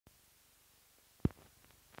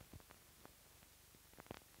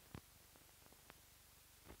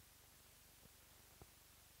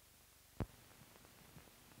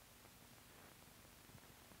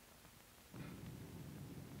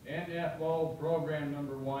NFO program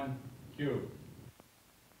number 1, cue.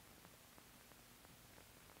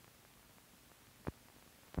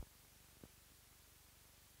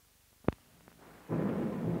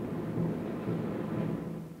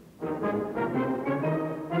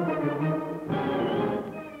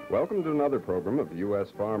 Welcome to another program of the U.S.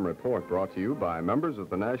 Farm Report, brought to you by members of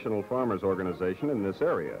the National Farmers Organization in this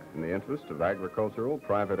area, in the interest of agricultural,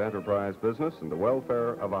 private enterprise business, and the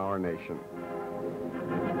welfare of our nation.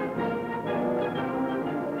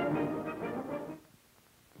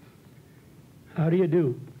 How do you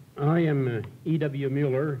do? I am E.W.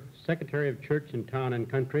 Mueller, Secretary of Church and Town and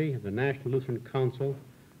Country of the National Lutheran Council,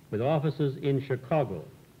 with offices in Chicago.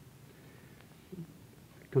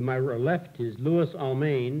 To my left is Louis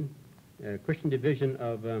Almain, Christian Division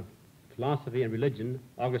of Philosophy and Religion,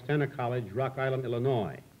 Augustana College, Rock Island,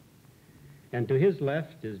 Illinois. And to his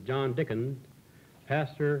left is John Dickens,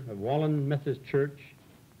 pastor of Wallen Methodist Church,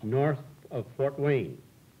 north of Fort Wayne.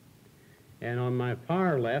 And on my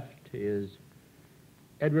far left is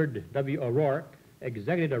Edward W. O'Rourke,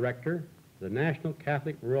 Executive Director of the National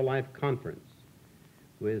Catholic Rural Life Conference,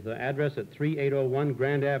 with address at 3801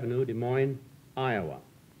 Grand Avenue, Des Moines, Iowa.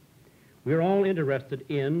 We're all interested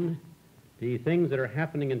in the things that are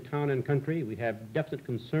happening in town and country. We have definite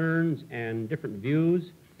concerns and different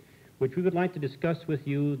views, which we would like to discuss with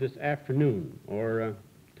you this afternoon or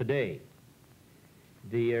today.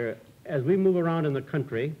 As we move around in the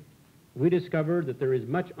country, we discover that there is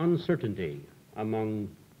much uncertainty among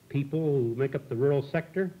people who make up the rural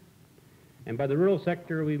sector. And by the rural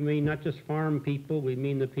sector, we mean not just farm people, we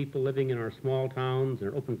mean the people living in our small towns and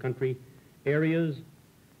our open country areas,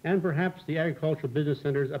 and perhaps the agricultural business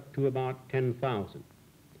centers up to about 10,000.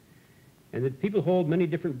 And that people hold many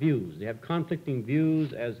different views. They have conflicting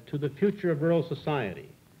views as to the future of rural society.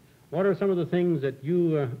 What are some of the things that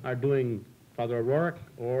you are doing, Father O'Rourke,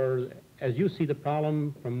 or as you see the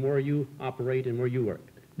problem from where you operate and where you work?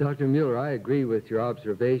 Dr. Mueller, I agree with your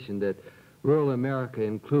observation that rural America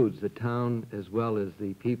includes the town as well as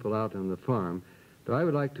the people out on the farm. But I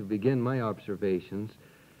would like to begin my observations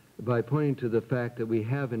by pointing to the fact that we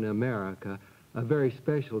have in America a very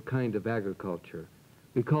special kind of agriculture.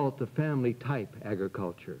 We call it the family-type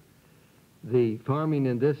agriculture. The farming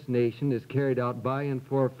in this nation is carried out by and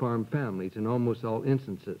for farm families in almost all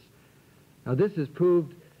instances. Now, this has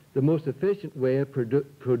proved the most efficient way of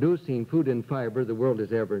producing food and fiber the world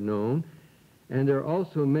has ever known, and there are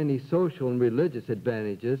also many social and religious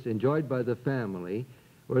advantages enjoyed by the family,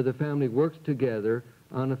 where the family works together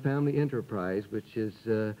on a family enterprise, which is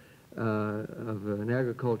of an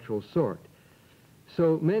agricultural sort.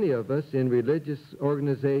 So many of us in religious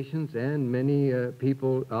organizations and many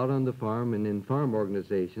people out on the farm and in farm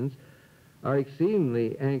organizations are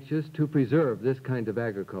exceedingly anxious to preserve this kind of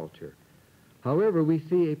agriculture. However, we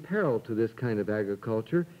see a peril to this kind of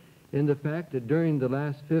agriculture in the fact that during the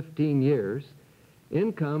last 15 years,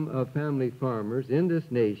 income of family farmers in this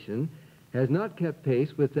nation has not kept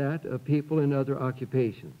pace with that of people in other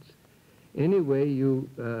occupations. Any way you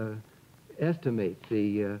estimate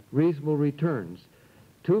the reasonable returns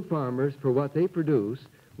to farmers for what they produce,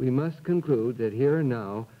 we must conclude that here and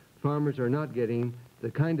now, farmers are not getting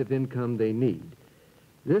the kind of income they need.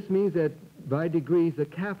 This means that by degrees, the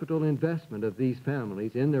capital investment of these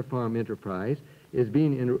families in their farm enterprise is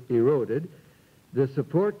being eroded. The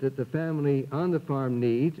support that the family on the farm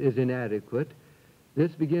needs is inadequate.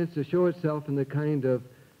 This begins to show itself in the kind of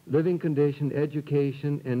living condition,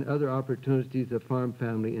 education, and other opportunities the farm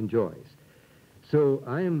family enjoys. So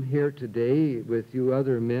I am here today with you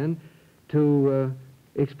other men to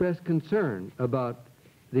express concern about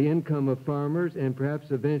the income of farmers and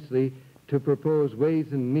perhaps eventually to propose ways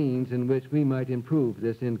and means in which we might improve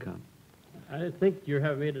this income. I think you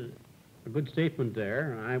have made a good statement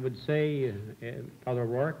there. I would say, Father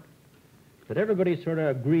O'Rourke, that everybody sort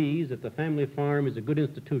of agrees that the family farm is a good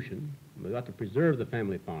institution. We've got to preserve the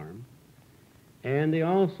family farm. And they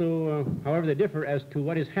also, however, they differ as to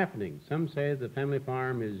what is happening. Some say the family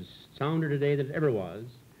farm is sounder today than it ever was.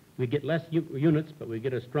 We get less units, but we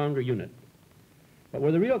get a stronger unit. But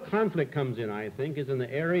where the real conflict comes in, I think, is in the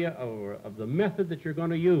area of the method that you're going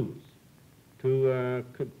to use to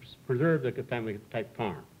preserve the family-type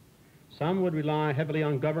farm. Some would rely heavily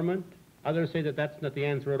on government. Others say that that's not the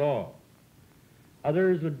answer at all.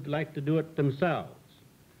 Others would like to do it themselves.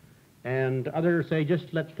 And others say, just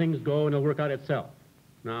let things go and it'll work out itself.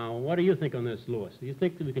 Now, what do you think on this, Louis? Do you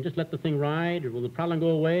think that we can just let the thing ride, or will the problem go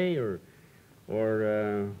away, or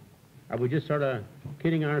are we just sort of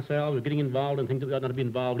kidding ourselves or getting involved in things that we ought not to be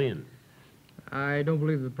involved in? I don't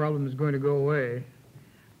believe the problem is going to go away.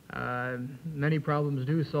 Many problems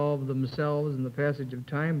do solve themselves in the passage of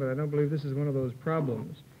time, but I don't believe this is one of those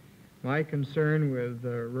problems. My concern with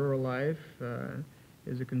rural life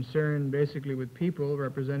is a concern basically with people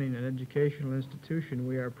representing an educational institution.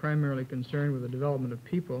 We are primarily concerned with the development of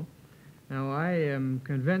people. Now, I am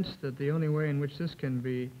convinced that the only way in which this can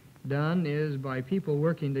be done is by people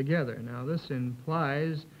working together. Now, this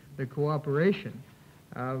implies the cooperation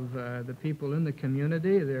of the people in the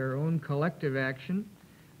community, their own collective action,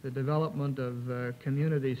 the development of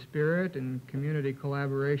community spirit and community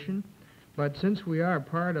collaboration. But since we are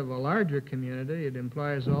part of a larger community, it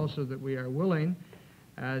implies also that we are willing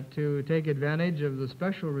to take advantage of the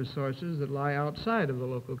special resources that lie outside of the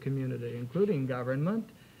local community, including government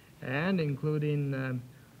and including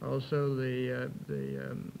also the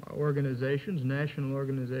organizations, national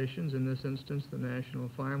organizations, in this instance the national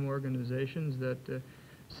farm organizations that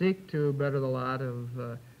seek to better the lot of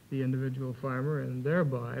the individual farmer and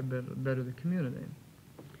thereby better the community.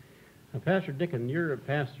 Pastor Dickon, you're a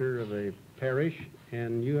pastor of a parish,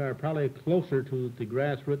 and you are probably closer to the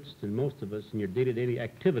grassroots than most of us in your day-to-day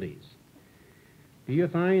activities. Do you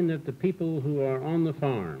find that the people who are on the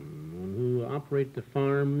farm, who operate the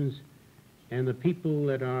farms, and the people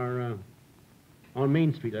that are on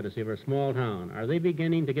Main Street, let us say, of a small town, are they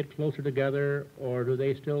beginning to get closer together, or do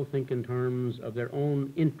they still think in terms of their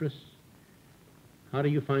own interests? How do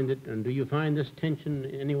you find it, and do you find this tension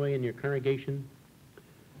anyway in your congregation?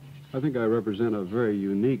 I think I represent a very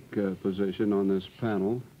unique position on this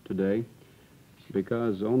panel today,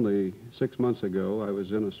 because only 6 months ago I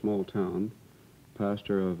was in a small town,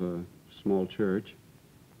 pastor of a small church,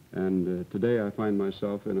 and today I find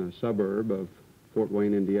myself in a suburb of Fort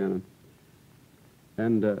Wayne, Indiana.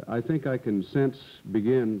 And I think I can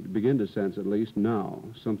begin to sense, at least now,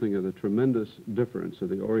 something of the tremendous difference of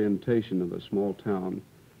the orientation of a small town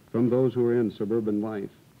from those who are in suburban life.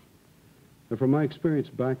 And from my experience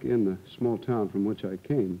back in the small town from which I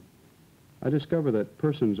came, I discover that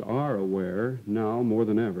persons are aware now more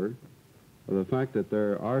than ever of the fact that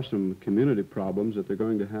there are some community problems that they're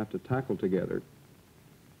going to have to tackle together.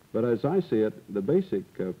 But as I see it, the basic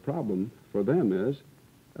problem for them is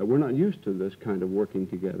we're not used to this kind of working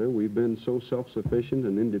together. We've been so self-sufficient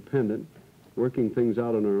and independent, working things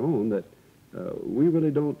out on our own, that we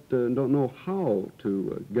really don't know how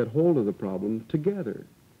to get hold of the problem together.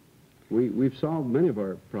 We've solved many of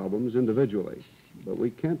our problems individually, but we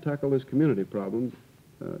can't tackle this community problem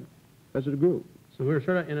as a group. So we're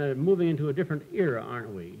sort of moving into a different era,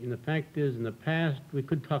 aren't we? And the fact is, in the past, we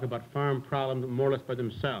could talk about farm problems more or less by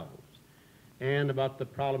themselves and about the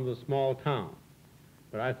problem of the small town.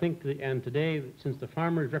 But I think, and today, since the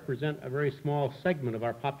farmers represent a very small segment of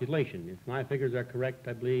our population, if my figures are correct,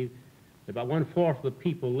 I believe about 1/4 of the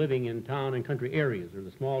people living in town and country areas or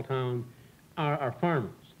the small town are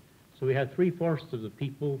farmers. So we have 3/4 of the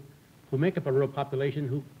people who make up a rural population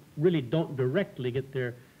who really don't directly get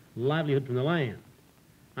their livelihood from the land.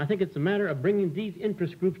 I think it's a matter of bringing these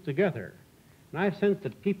interest groups together. And I've sensed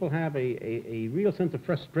that people have a real sense of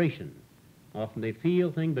frustration. Often they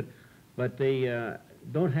feel things, but they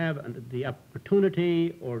don't have the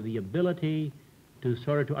opportunity or the ability to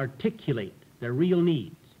sort of to articulate their real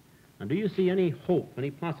needs. And do you see any hope, any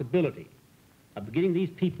possibility of getting these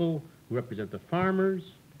people who represent the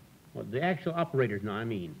farmers, or the actual operators now, I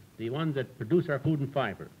mean, the ones that produce our food and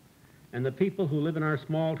fiber, and the people who live in our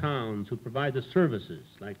small towns who provide the services,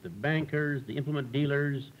 like the bankers, the implement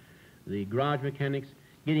dealers, the garage mechanics,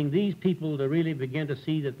 getting these people to really begin to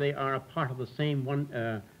see that they are a part of the same one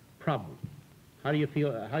problem? How do you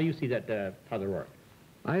feel, how do you see that, Father Rourke?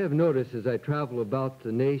 I have noticed as I travel about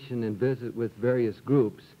the nation and visit with various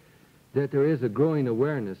groups that there is a growing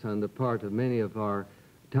awareness on the part of many of our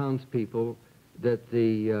townspeople that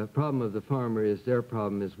the problem of the farmer is their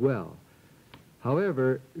problem as well.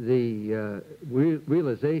 However, the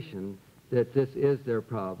realization that this is their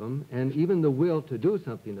problem and even the will to do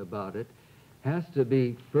something about it has to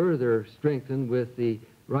be further strengthened with the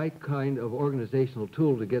right kind of organizational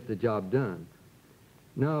tool to get the job done.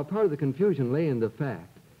 Now, part of the confusion lay in the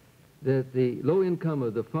fact that the low income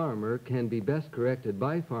of the farmer can be best corrected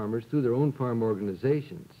by farmers through their own farm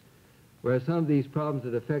organizations, whereas some of these problems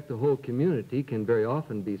that affect the whole community can very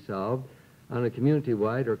often be solved on a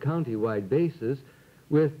community-wide or county-wide basis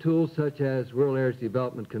with tools such as rural areas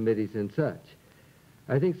development committees and such.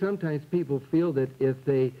 I think sometimes people feel that if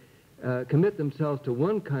they commit themselves to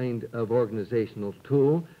one kind of organizational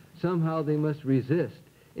tool, somehow they must resist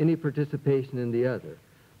any participation in the other.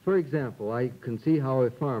 For example, I can see how a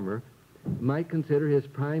farmer might consider his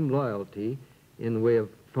prime loyalty in the way of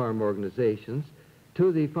farm organizations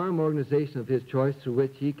to the farm organization of his choice through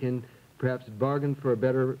which he can perhaps bargain for a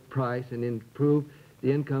better price and improve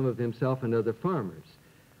the income of himself and other farmers.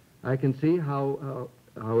 I can see how,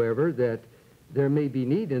 however, that there may be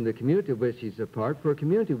need in the community of which he's a part for a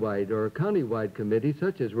community-wide or a county-wide committee,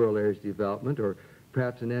 such as Rural Areas Development or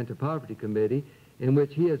perhaps an anti-poverty committee, in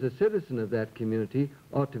which he, as a citizen of that community,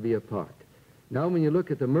 ought to be a part. Now, when you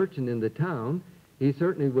look at the merchant in the town, he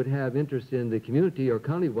certainly would have interest in the community or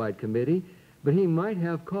county-wide committee, but he might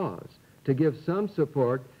have cause to give some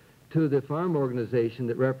support to the farm organization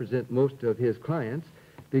that represent most of his clients,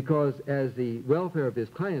 because as the welfare of his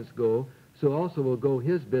clients go, so also will go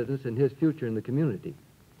his business and his future in the community.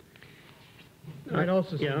 I'd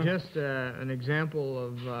also suggest an example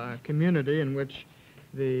of community in which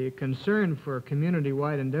the concern for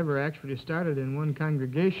community-wide endeavor actually started in one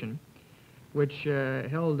congregation, which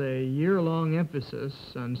held a year-long emphasis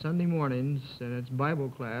on Sunday mornings in its Bible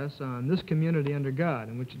class on this community under God,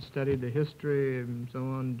 in which it studied the history and so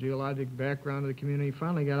on, geologic background of the community,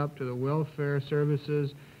 finally got up to the welfare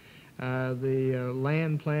services, the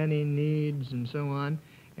land planning needs, and so on.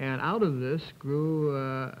 And out of this grew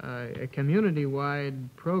a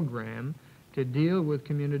community-wide program to deal with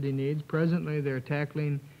community needs. Presently, they're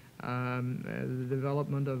tackling the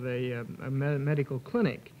development of a medical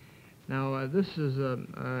clinic. Now, this is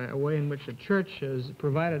a way in which the church has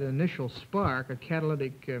provided an initial spark, a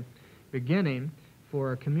catalytic beginning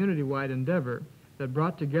for a community-wide endeavor that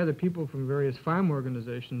brought together people from various farm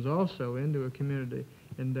organizations also into a community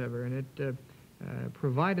endeavor, and it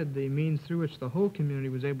provided the means through which the whole community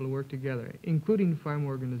was able to work together, including farm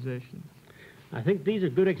organizations. I think these are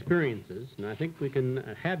good experiences, and I think we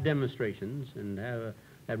can have demonstrations and have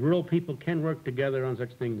that rural people can work together on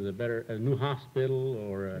such things as a new hospital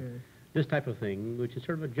or this type of thing, which is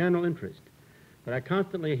sort of a general interest. But I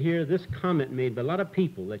constantly hear this comment made by a lot of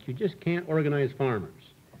people that you just can't organize farmers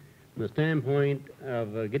from the standpoint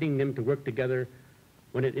of getting them to work together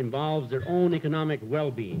when it involves their own economic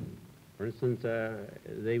well-being. For instance,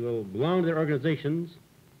 they will belong to their organizations,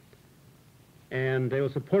 and they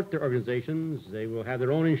will support their organizations. They will have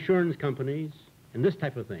their own insurance companies and this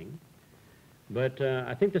type of thing. But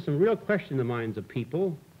I think there's some real question in the minds of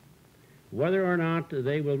people whether or not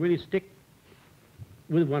they will really stick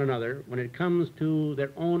with one another when it comes to their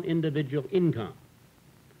own individual income.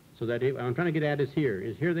 So that what I'm trying to get at is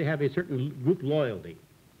here they have a certain group loyalty,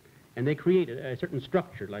 and they create a certain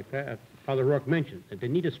structure, like Father Rourke mentioned, that they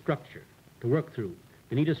need a structure to work through.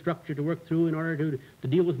 They need a structure to work through in order to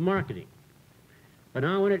deal with marketing. But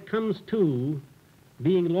now when it comes to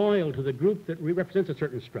being loyal to the group that represents a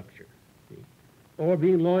certain structure, or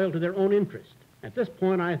being loyal to their own interest, at this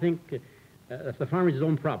point I think the farmer is his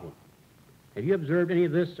own problem. Have you observed any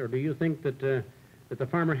of this, or do you think that the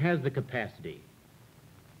farmer has the capacity,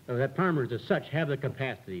 or that farmers as such have the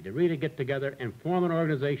capacity to really get together and form an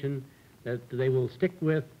organization that they will stick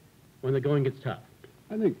with when the going gets tough?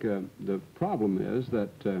 I think the problem is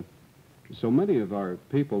that so many of our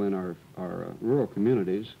people in our rural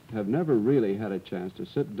communities have never really had a chance to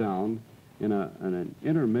sit down in an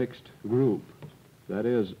intermixed group. That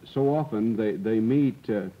is, so often they meet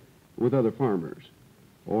with other farmers,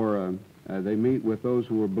 or they meet with those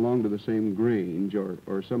who belong to the same grange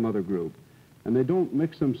or some other group, and they don't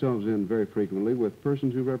mix themselves in very frequently with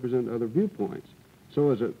persons who represent other viewpoints.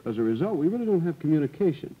 So as a result, we really don't have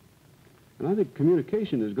communication. And I think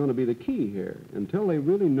communication is going to be the key here. Until they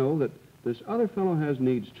really know that this other fellow has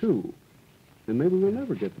needs too, then maybe we'll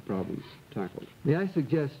never get the problem tackled. May I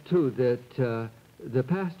suggest, too, that the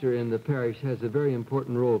pastor in the parish has a very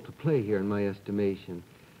important role to play here, in my estimation.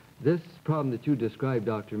 This problem that you described,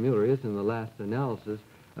 Dr. Mueller, is, in the last analysis,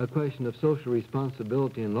 a question of social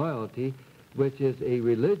responsibility and loyalty, which is a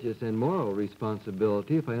religious and moral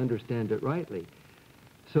responsibility, if I understand it rightly.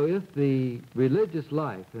 So if the religious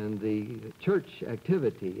life and the church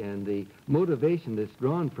activity and the motivation that's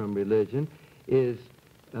drawn from religion is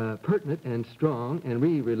pertinent and strong and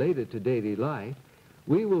really related to daily life,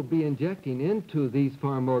 we will be injecting into these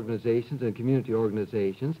farm organizations and community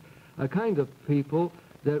organizations a kind of people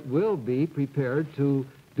that will be prepared to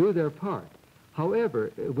do their part.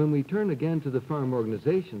 However, when we turn again to the farm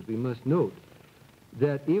organizations, we must note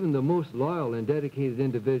that even the most loyal and dedicated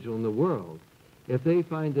individual in the world, if they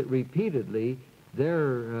find that repeatedly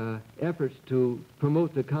their efforts to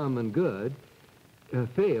promote the common good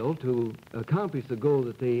fail to accomplish the goal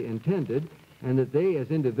that they intended, and that they as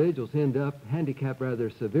individuals end up handicapped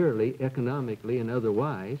rather severely, economically and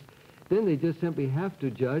otherwise, then they just simply have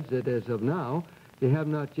to judge that as of now, they have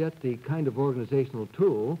not yet the kind of organizational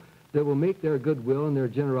tool that will make their goodwill and their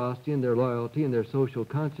generosity and their loyalty and their social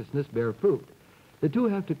consciousness bear fruit. The two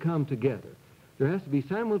have to come together. there has to be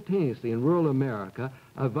simultaneously in rural America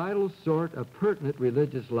a vital sort of pertinent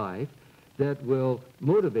religious life that will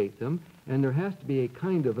motivate them, and there has to be a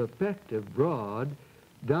kind of effective, broad,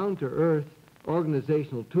 down-to-earth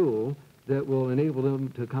organizational tool that will enable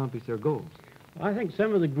them to accomplish their goals. I think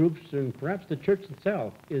some of the groups, and perhaps the church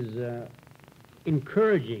itself, is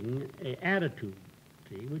encouraging an attitude,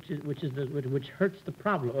 see, which hurts the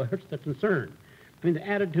problem or hurts the concern. I mean, the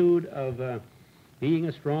attitude of being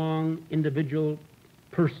a strong individual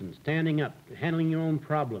person, standing up, handling your own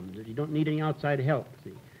problems, that you don't need any outside help,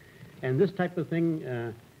 see. And this type of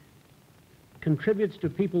thing contributes to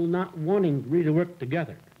people not wanting really to work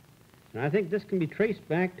together. And I think this can be traced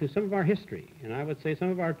back to some of our history, and I would say some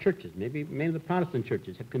of our churches, maybe the Protestant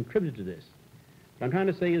churches, have contributed to this. What I'm trying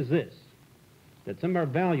to say is this, that some of our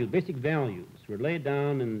values, basic values, were laid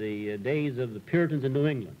down in the days of the Puritans in New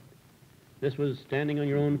England. This was standing on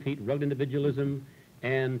your own feet, rugged individualism,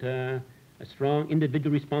 and a strong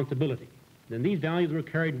individual responsibility. Then these values were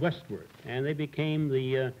carried westward, and they became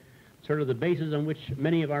the sort of the basis on which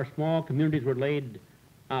many of our small communities were laid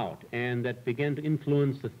out, and that began to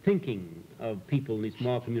influence the thinking of people in these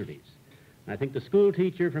small communities. And I think the school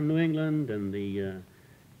teacher from New England and the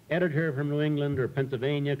editor from New England or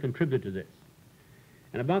Pennsylvania contributed to this.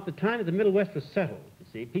 And about the time that the Middle West was settled, you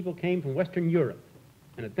see, people came from Western Europe,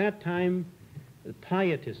 and at that time, the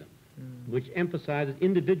pietism, which emphasizes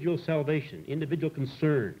individual salvation, individual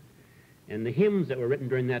concern, and the hymns that were written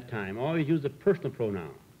during that time always used a personal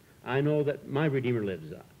pronoun. I know that my Redeemer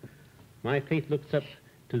lives. My faith looks up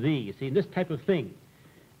to thee. You see, this type of thing,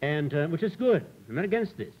 and which is good. I'm not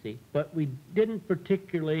against this, see, but we didn't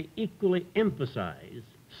particularly equally emphasize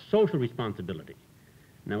social responsibility.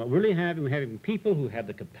 Now, what we're really having, we're having people who have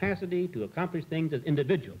the capacity to accomplish things as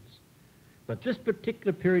individuals. But this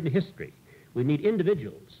particular period in history, we need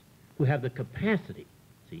individuals who have the capacity,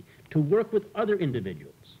 see, to work with other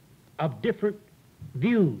individuals of different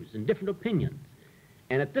views and different opinions.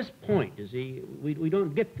 And at this point, you see, we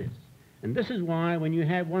don't get this. And this is why when you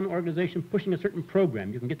have one organization pushing a certain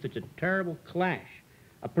program, you can get such a terrible clash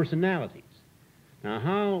of personalities. Now,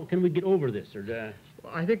 how can we get over this? Or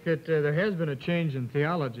Well, I think that there has been a change in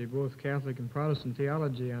theology, both Catholic and Protestant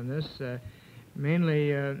theology on this, mainly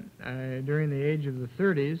during the age of the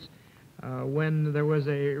 30s, when there was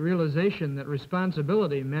a realization that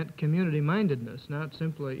responsibility meant community-mindedness, not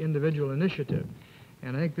simply individual initiative.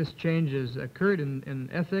 And I think this change has occurred in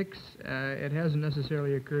ethics. It hasn't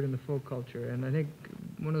necessarily occurred in the folk culture. And I think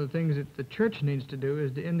one of the things that the church needs to do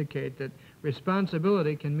is to indicate that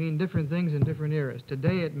responsibility can mean different things in different eras.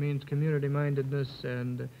 Today it means community-mindedness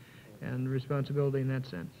and responsibility in that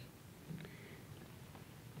sense.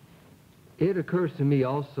 It occurs to me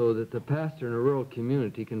also that the pastor in a rural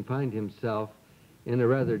community can find himself in a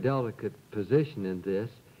rather delicate position in this.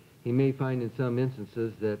 He may find in some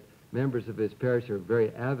instances that members of his parish are very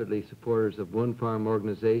avidly supporters of one farm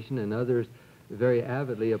organization and others very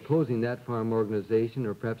avidly opposing that farm organization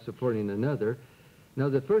or perhaps supporting another. Now,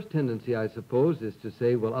 the first tendency, I suppose, is to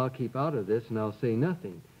say, well, I'll keep out of this and I'll say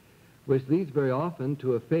nothing, which leads very often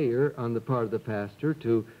to a failure on the part of the pastor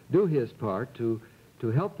to do his part to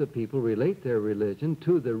help the people relate their religion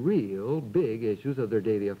to the real big issues of their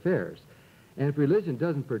daily affairs. And if religion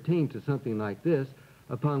doesn't pertain to something like this,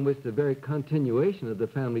 upon which the very continuation of the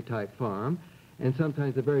family-type farm and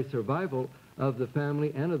sometimes the very survival of the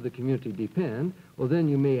family and of the community depend, well, then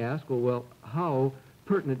you may ask, well, how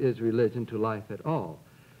pertinent is religion to life at all?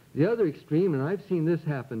 The other extreme, and I've seen this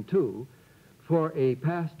happen too, for a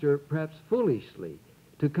pastor, perhaps foolishly,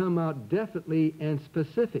 to come out definitely and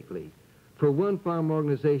specifically for one farm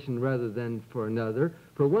organization rather than for another,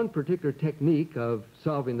 for one particular technique of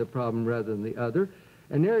solving the problem rather than the other,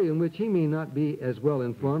 an area in which he may not be as well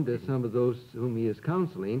informed as some of those whom he is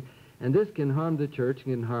counseling, and this can harm the church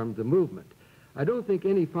and can harm the movement. I don't think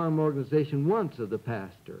any farm organization wants of the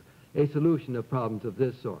pastor a solution of problems of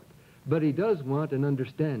this sort, but he does want an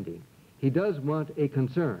understanding. He does want a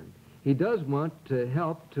concern. He does want to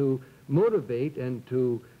help to motivate and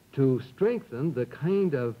to strengthen the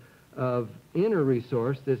kind of inner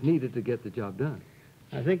resource that's needed to get the job done.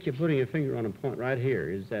 I think you're putting your finger on a point right here,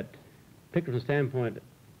 is that, particularly from the standpoint,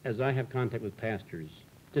 as I have contact with pastors,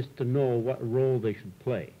 just to know what role they should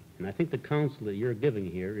play. And I think the counsel that you're giving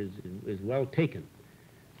here is well taken.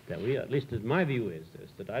 That we, at least as my view is this,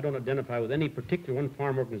 that I don't identify with any particular one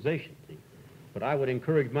farm organization, see, but I would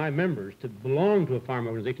encourage my members to belong to a farm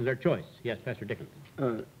organization of their choice. Yes, Pastor Dickens.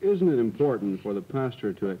 Isn't it important for the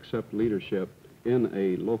pastor to accept leadership in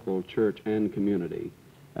a local church and community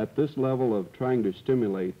at this level of trying to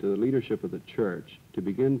stimulate the leadership of the church to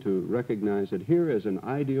begin to recognize that here is an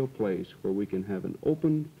ideal place where we can have an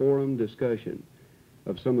open forum discussion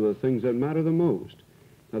of some of the things that matter the most.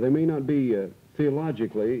 Now, they may not be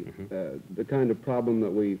theologically the kind of problem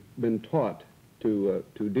that we've been taught to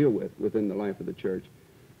deal with within the life of the church,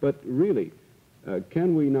 but really,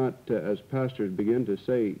 can we not, as pastors, begin to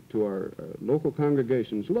say to our local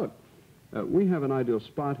congregations, look, we have an ideal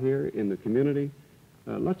spot here in the community.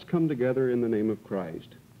 Let's come together in the name of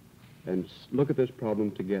Christ and look at this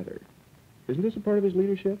problem together. Isn't this a part of his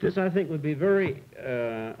leadership? This, I think, would be very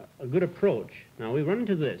a good approach. Now, we run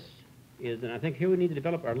into this, and I think here we need to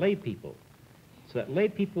develop our lay people so that lay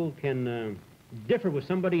people can differ with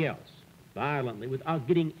somebody else violently without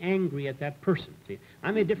getting angry at that person. See,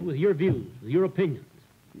 I may differ with your views, with your opinions,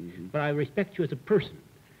 but I respect you as a person.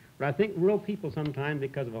 But I think rural people sometimes,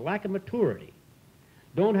 because of a lack of maturity,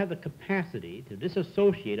 don't have the capacity to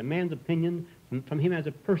disassociate a man's opinion from him as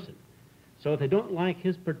a person. So if they don't like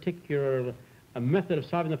his particular method of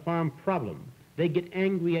solving the farm problem, they get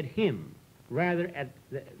angry at him rather at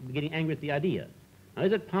getting angry at the idea. Now,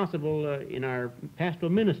 is it possible in our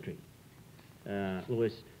pastoral ministry,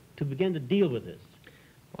 Louis, to begin to deal with this?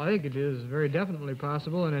 Well, I think it is very definitely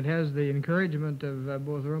possible, and it has the encouragement of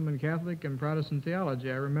both Roman Catholic and Protestant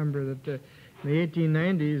theology. I remember that in the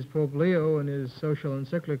 1890s, Pope Leo and his social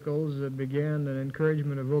encyclicals began an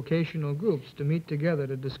encouragement of vocational groups to meet together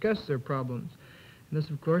to discuss their problems. And this,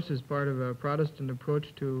 of course, is part of a Protestant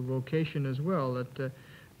approach to vocation as well, that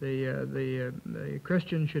the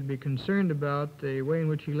Christian should be concerned about the way in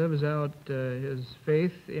which he lives out his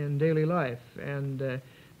faith in daily life. And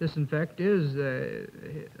this, in fact, is the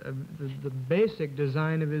basic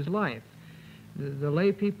design of his life. The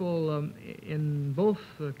lay people in both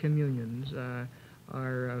communions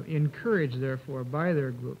are encouraged, therefore, by their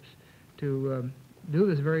groups to do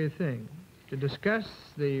this very thing, to discuss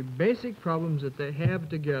the basic problems that they have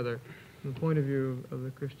together from the point of view of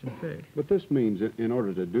the Christian faith. But this means, in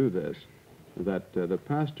order to do this, that the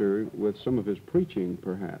pastor, with some of his preaching,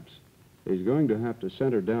 perhaps, is going to have to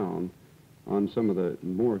center down on some of the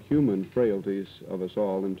more human frailties of us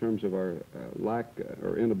all in terms of our lack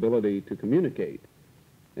or inability to communicate.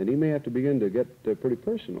 And he may have to begin to get pretty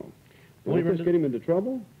personal. Won't this get him into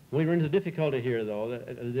trouble? We run into difficulty here, though,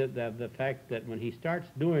 the fact that when he starts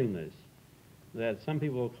doing this, that some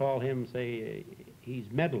people will call him, say, he's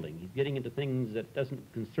meddling. He's getting into things that doesn't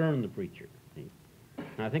concern the preacher. See?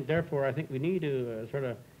 And I think, therefore, I think we need to sort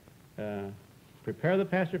of prepare the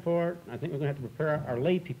pastor for it. I think we're going to have to prepare our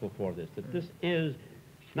lay people for this, that this is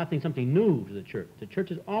something new to the church. The church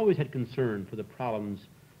has always had concern for the problems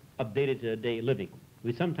of day-to-day living.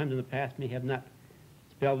 We sometimes in the past may have not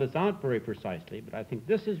spelled this out very precisely, but I think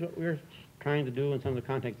this is what we're trying to do in some of the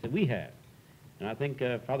contexts that we have. And I think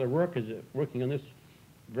Father Rourke is working on this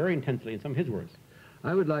very intensely in some of his works.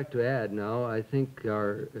 I would like to add now, I think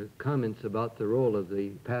our comments about the role of the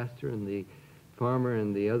pastor and the farmer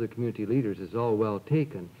and the other community leaders is all well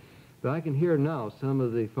taken. But I can hear now some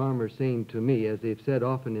of the farmers saying to me, as they've said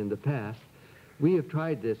often in the past, we have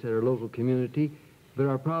tried this at our local community, but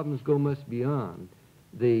our problems go much beyond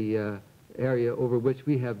the area over which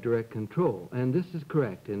we have direct control. And this is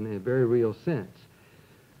correct in a very real sense.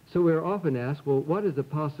 So we're often asked, well, what is the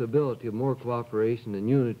possibility of more cooperation and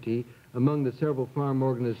unity among the several farm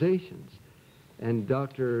organizations? And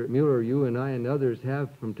Dr. Mueller, you and I and others have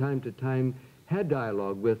from time to time had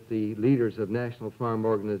dialogue with the leaders of national farm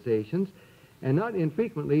organizations, and not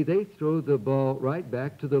infrequently they throw the ball right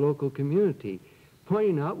back to the local community,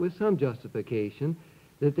 pointing out with some justification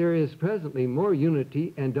that there is presently more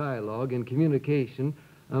unity and dialogue and communication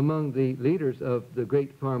among the leaders of the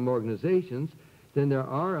great farm organizations than there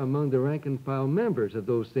are among the rank-and-file members of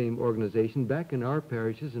those same organizations back in our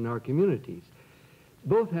parishes and our communities.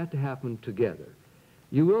 Both have to happen together.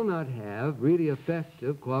 You will not have really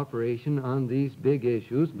effective cooperation on these big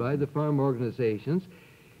issues by the farm organizations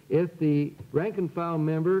if the rank-and-file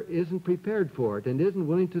member isn't prepared for it and isn't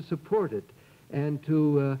willing to support it and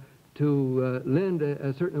to lend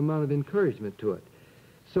a certain amount of encouragement to it.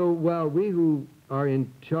 So while we who are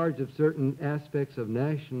in charge of certain aspects of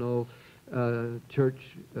national church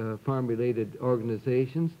farm-related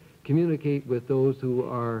organizations communicate with those who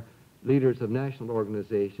are leaders of national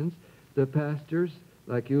organizations, the pastors,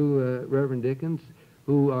 like you, Reverend Dickens,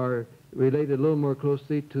 who are related a little more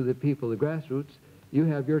closely to the people, the grassroots, you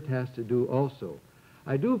have your task to do also.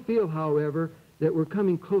 I do feel, however, that we're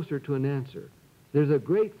coming closer to an answer. There's a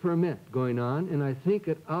great ferment going on, and I think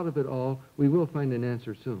that out of it all, we will find an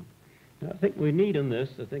answer soon. I think we need in this,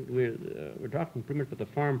 I think we're talking pretty much about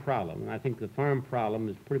the farm problem, and I think the farm problem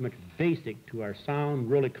is pretty much basic to our sound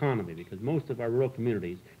rural economy, because most of our rural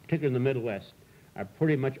communities, particularly in the Midwest, are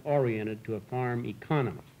pretty much oriented to a farm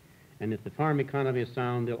economy. And if the farm economy is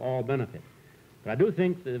sound, they'll all benefit. But I do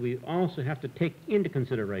think that we also have to take into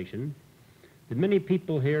consideration the many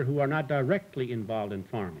people here who are not directly involved in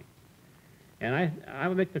farming. And I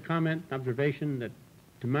would make the comment, observation, that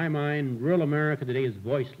to my mind, rural America today is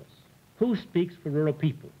voiceless. Who speaks for rural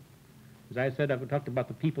people? As I said, I've talked about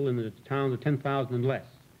the people in the towns of 10,000 and less.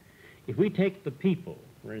 If we take the people,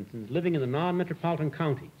 for instance, living in the non-metropolitan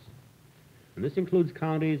counties, and this includes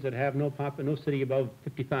counties that have no city above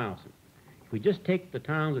 50,000. If we just take the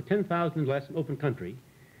towns of 10,000 and less in open country,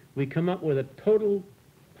 we come up with a total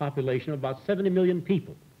population of about 70 million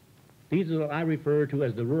people. These are what I refer to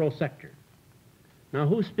as the rural sector. Now,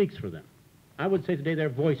 who speaks for them? I would say today they're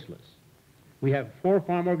voiceless. We have 4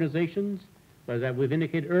 farm organizations, but as we've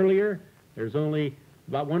indicated earlier, there's only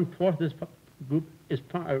about 1/4 of this group is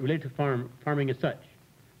related to farming as such.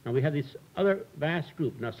 Now, we have this other vast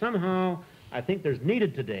group. Now, somehow, I think there's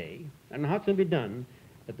needed today, I don't know how it's going to be done,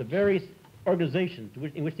 that the various organizations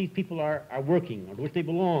in which these people are working, or to which they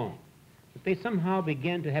belong, that they somehow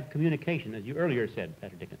begin to have communication, as you earlier said,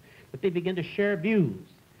 Pastor Dickon, that they begin to share views,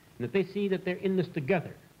 and that they see that they're in this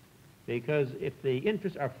together. Because if the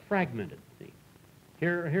interests are fragmented, see,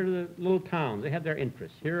 here are the little towns, they have their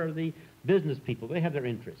interests. Here are the business people, they have their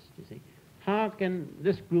interests, you see. How can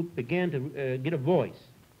this group begin to get a voice?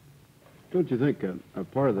 Don't you think a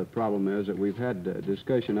part of the problem is that we've had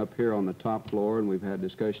discussion up here on the top floor, and we've had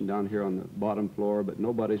discussion down here on the bottom floor, but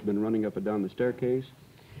nobody's been running up and down the staircase?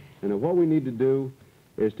 And what we need to do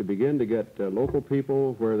is to begin to get local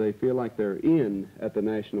people where they feel like they're in at the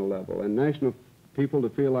national level, and national people to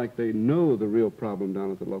feel like they know the real problem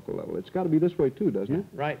down at the local level. It's got to be this way too, doesn't it?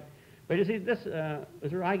 Right. But you see, this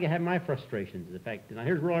is where I have my frustrations. The fact, now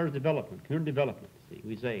here's rural areas development, community development. See,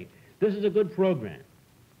 we say, this is a good program,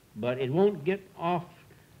 but it won't get off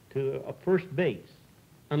to a first base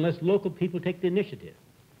unless local people take the initiative.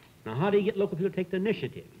 Now, how do you get local people to take the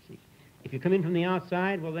initiative, you see? If you come in from the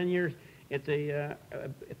outside, well, then it's a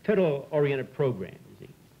federal-oriented program, you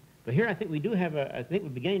see. But here I think we do have I think we're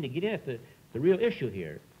beginning to get at the real issue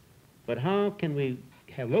here. But how can we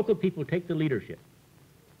have local people take the leadership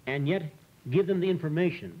and yet give them the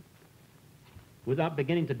information without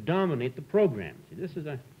beginning to dominate the program? See, this is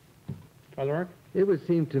Father Art? It would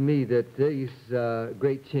seem to me that these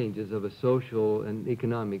great changes of a social and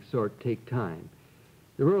economic sort take time.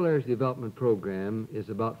 The Rural Areas Development Program is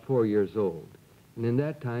about 4 years old, and in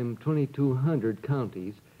that time, 2,200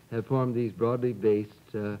 counties have formed these broadly based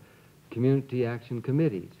community action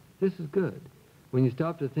committees. This is good. When you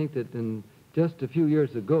stop to think that in just a few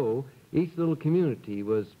years ago, each little community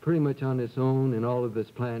was pretty much on its own in all of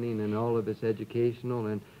its planning and all of its educational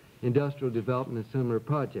and industrial development and similar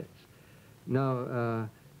projects. Now,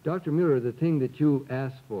 Dr. Mueller, the thing that you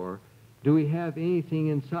asked for, do we have anything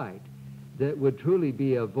in sight that would truly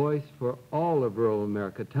be a voice for all of rural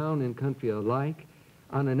America, town and country alike?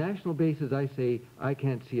 On a national basis, I say I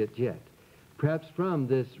can't see it yet. Perhaps from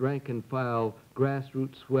this rank-and-file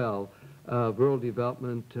grassroots swell of rural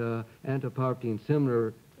development, anti-poverty, and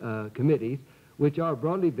similar committees, which are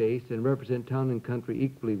broadly based and represent town and country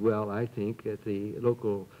equally well, I think, at the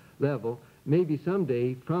local level. Maybe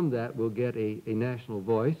someday from that we'll get a national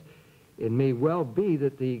voice. It may well be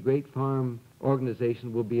that the great farm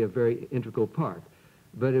organization will be a very integral part,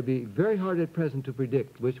 but it'll be very hard at present to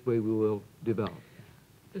predict which way we will develop.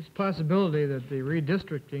 This possibility that the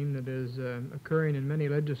redistricting that is occurring in many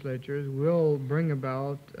legislatures will bring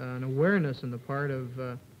about an awareness on the part of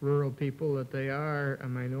rural people that they are a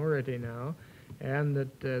minority now, and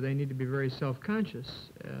that they need to be very self-conscious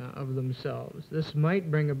of themselves. This might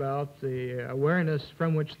bring about the awareness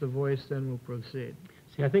from which the voice then will proceed.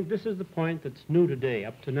 See, I think this is the point that's new today.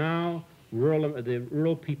 Up to now, the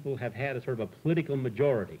rural people have had a sort of a political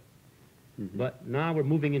majority. Mm-hmm. But now we're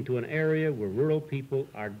moving into an area where rural people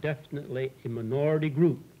are definitely a minority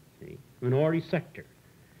group, see, minority sector.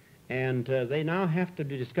 And they now have to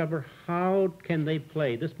discover how can they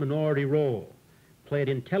play this minority role, play it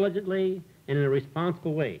intelligently and in a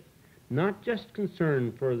responsible way, not just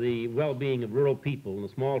concerned for the well-being of rural people and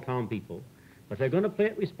the small town people, but if they're going to play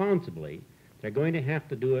it responsibly, they're going to have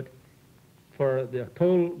to do it for the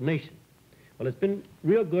whole nation. Well, it's been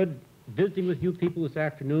real good visiting with you people this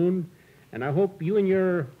afternoon, and I hope you and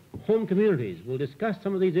your home communities will discuss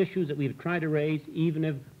some of these issues that we've tried to raise, even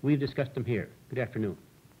if we've discussed them here. Good afternoon.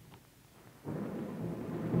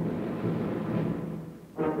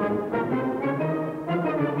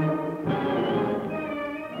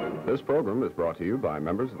 This This program is brought to you by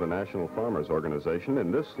members of the National Farmers Organization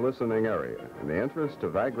in this listening area, in the interest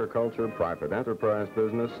of agriculture, private enterprise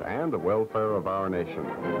business, and the welfare of our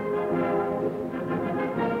nation.